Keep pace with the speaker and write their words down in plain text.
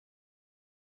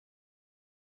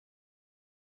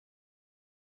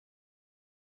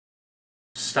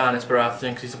Stannis Baratheon,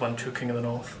 because he's the one true king of the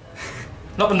North.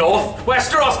 Not the North!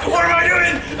 Westeros! What am I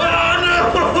doing? Oh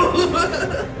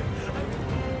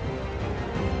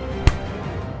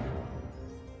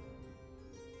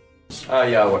no!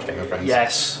 Yeah, I watch Game of Thrones.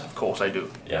 Yes, of course I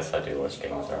do. Yes, I do watch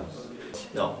Game of Thrones.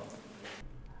 No.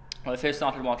 Well, I first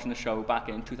started watching the show back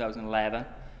in 2011,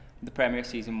 the premiere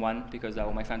season 1, because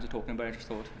all my friends were talking about it. I just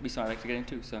thought it'd be something I'd like to get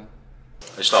into, so.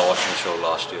 I started watching the show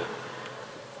last year,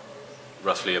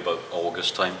 roughly about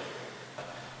August time.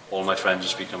 All my friends were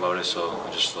speaking about it, so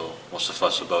I just thought, what's the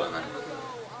fuss about, and then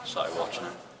started watching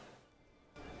it.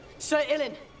 Sir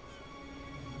Ilyn,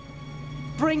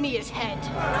 bring me his head.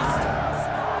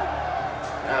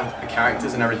 The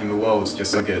characters and everything in the world's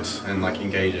just so good and like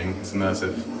engaging. It's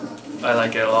immersive. I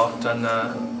like it a lot, and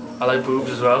I like boobs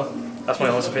as well. That's my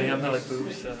honest opinion, I like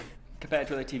boobs. Compared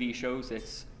to other TV shows,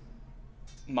 it's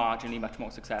marginally much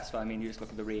more successful. I mean, you just look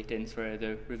at the ratings for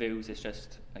the reviews, it's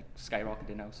just like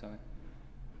skyrocketing now, so.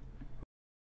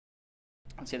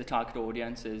 I'd say the target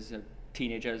audience is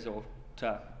teenagers or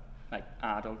to like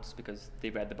adults, because they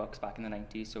read the books back in the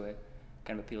 90s, so it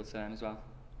kind of appeals to them as well.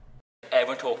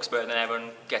 Everyone talks about it and everyone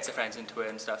gets their friends into it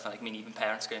and stuff, and like, I mean, even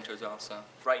parents get into it as well, so.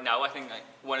 Right now, I think like,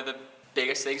 one of the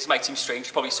biggest things, might seem strange,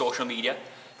 is probably social media,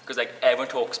 because like, everyone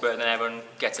talks about it and everyone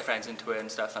gets their friends into it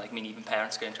and stuff, and like, I mean, even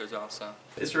parents get into it as well, so.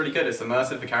 It's really good, it's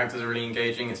immersive, the characters are really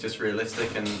engaging, it's just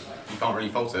realistic and you can't really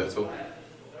fault it at all.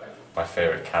 My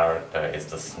favourite character is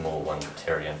the small one,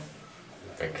 Tyrion,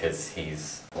 because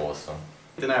he's awesome.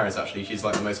 Daenerys actually, she's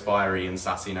like the most fiery and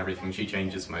sassy and everything, she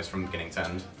changes most from beginning to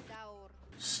end.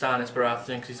 Stannis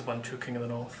Baratheon, because he's the one true king of the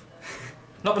North.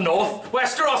 Not the North!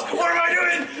 Westeros! What am I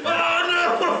doing? Oh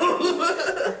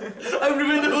no! I've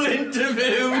ruined the whole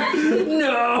interview!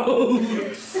 No!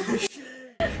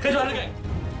 Here's one again.